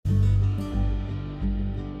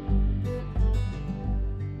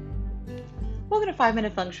Welcome to 5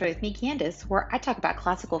 Minute Feng Shui with me, Candace, where I talk about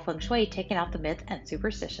classical feng shui, taking out the myth and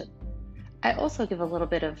superstition. I also give a little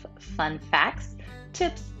bit of fun facts,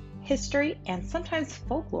 tips, history, and sometimes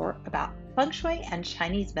folklore about feng shui and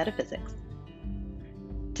Chinese metaphysics.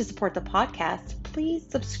 To support the podcast, please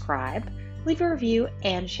subscribe, leave a review,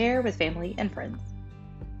 and share with family and friends.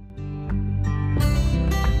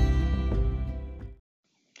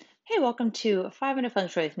 Hey, welcome to 5 Minute Feng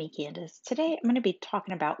Shui with me, Candace. Today I'm going to be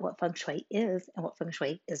talking about what feng shui is and what feng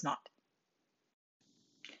shui is not.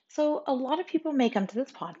 So, a lot of people may come to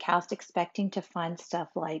this podcast expecting to find stuff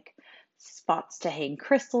like spots to hang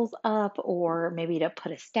crystals up, or maybe to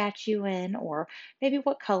put a statue in, or maybe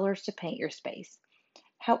what colors to paint your space.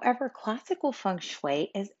 However, classical feng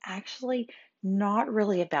shui is actually not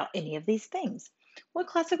really about any of these things. What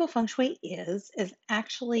classical feng shui is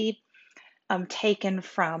actually taken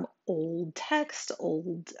from old text,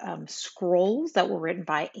 old scrolls that were written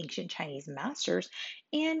by ancient Chinese masters,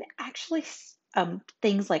 and actually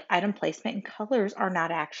things like item placement and colors are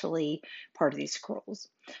not actually part of these scrolls.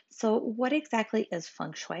 So, what exactly is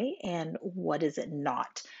feng shui and what is it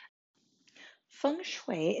not? Feng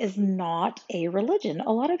Shui is not a religion.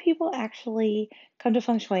 A lot of people actually come to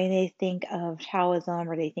Feng Shui and they think of Taoism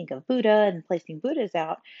or they think of Buddha and placing Buddhas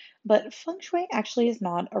out, but Feng Shui actually is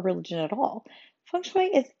not a religion at all. Feng Shui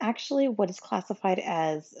is actually what is classified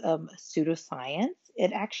as pseudoscience.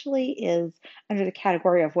 It actually is under the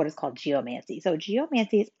category of what is called geomancy. So,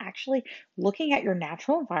 geomancy is actually looking at your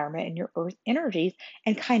natural environment and your earth energies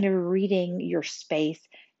and kind of reading your space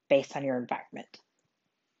based on your environment.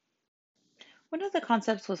 One of the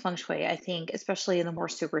concepts with feng shui, I think, especially in the more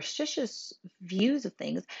superstitious views of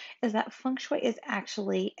things, is that feng shui is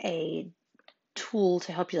actually a tool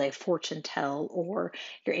to help you like fortune tell, or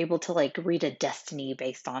you're able to like read a destiny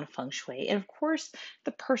based on feng shui. And of course,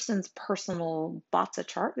 the person's personal Batsa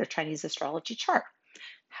chart, their Chinese astrology chart.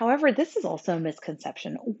 However, this is also a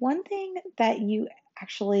misconception. One thing that you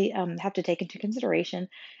actually have to take into consideration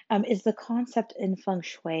is the concept in feng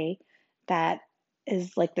shui that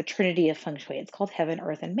is like the trinity of feng shui. It's called heaven,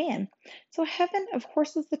 earth, and man. So, heaven, of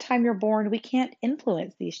course, is the time you're born. We can't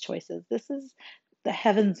influence these choices. This is the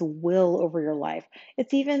heaven's will over your life.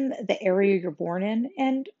 It's even the area you're born in,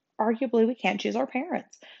 and arguably, we can't choose our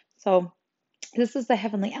parents. So, this is the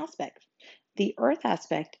heavenly aspect. The earth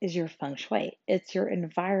aspect is your feng shui. It's your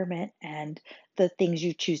environment and the things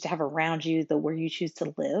you choose to have around you, the where you choose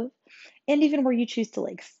to live, and even where you choose to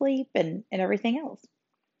like sleep and everything else.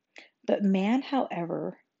 But man,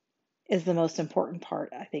 however, is the most important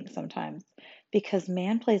part, I think, sometimes, because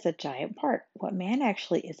man plays a giant part. What man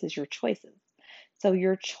actually is your choices. So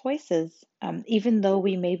your choices, even though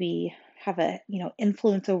we maybe have a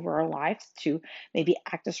influence over our lives to maybe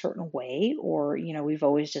act a certain way, or we've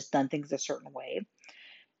always just done things a certain way,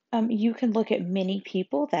 you can look at many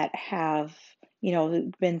people that have,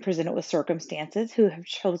 been presented with circumstances who have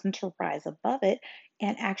chosen to rise above it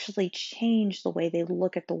and actually change the way they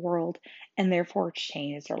look at the world and therefore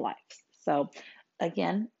change their lives. So,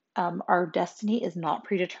 again, our destiny is not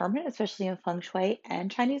predetermined, especially in feng shui and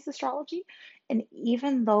Chinese astrology. And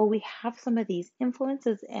even though we have some of these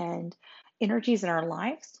influences and energies in our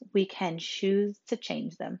lives, we can choose to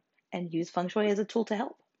change them and use feng shui as a tool to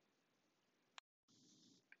help.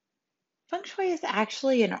 Feng shui is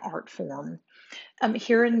actually an art form.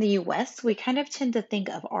 Here in the US, we kind of tend to think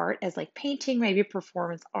of art as like painting, maybe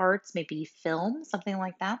performance arts, maybe film, something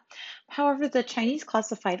like that. However, the Chinese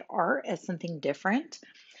classified art as something different.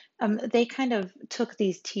 They kind of took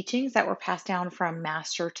these teachings that were passed down from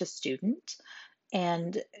master to student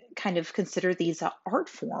and kind of consider these an art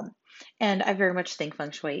form. And I very much think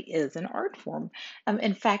feng shui is an art form.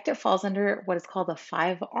 In fact, it falls under what is called the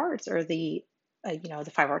five arts, or the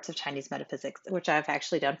five arts of Chinese metaphysics, which I've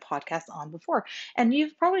actually done podcasts on before. And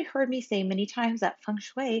you've probably heard me say many times that feng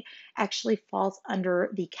shui actually falls under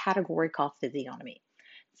the category called physiognomy.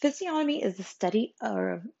 Physiognomy is the study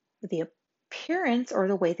of the appearance or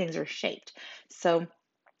the way things are shaped. So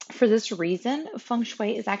for this reason, feng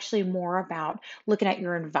shui is actually more about looking at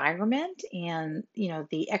your environment and,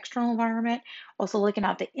 the external environment, also looking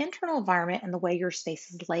at the internal environment and the way your space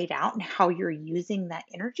is laid out and how you're using that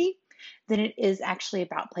energy, than it is actually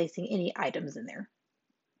about placing any items in there.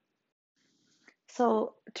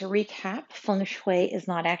 So, to recap, feng shui is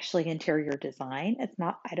not actually interior design, it's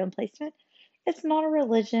not item placement, it's not a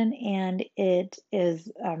religion, and it is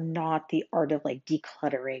not the art of like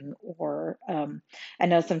decluttering. Or I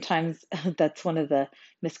know sometimes that's one of the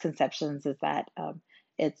misconceptions, is that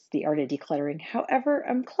It's the art of decluttering. However,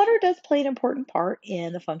 clutter does play an important part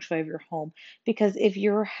in the feng shui of your home because if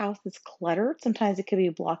your house is cluttered, sometimes it could be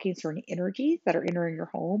blocking certain energies that are entering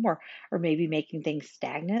your home or maybe making things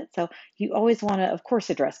stagnant. So you always want to, of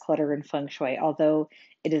course, address clutter in feng shui, although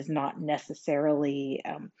it is not necessarily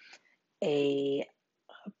a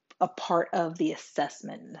a part of the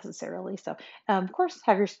assessment necessarily. So, of course,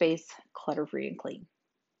 have your space clutter free and clean.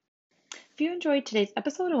 If you enjoyed today's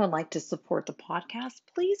episode and would like to support the podcast,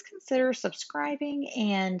 please consider subscribing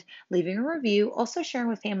and leaving a review. Also, sharing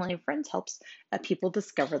with family and friends helps people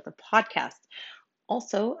discover the podcast.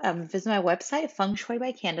 Also, visit my website,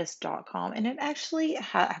 fengshuibycandice.com, and it actually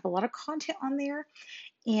have a lot of content on there.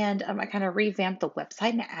 And I kind of revamped the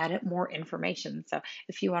website and added more information. So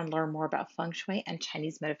if you want to learn more about feng shui and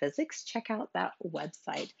Chinese metaphysics, check out that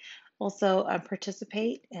website. Also,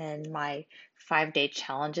 participate in my 5-day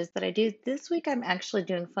challenges that I do. This week, I'm actually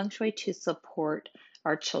doing feng shui to support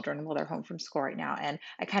our children while they're home from school right now. And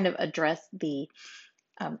I kind of address the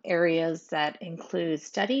areas that include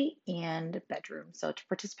study and bedroom. So to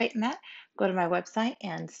participate in that, go to my website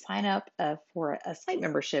and sign up for a site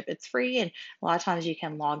membership. It's free, and a lot of times you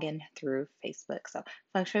can log in through Facebook. So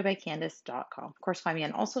fengshuibycandice.com. Of course, find me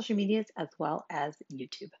on all social medias as well as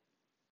YouTube.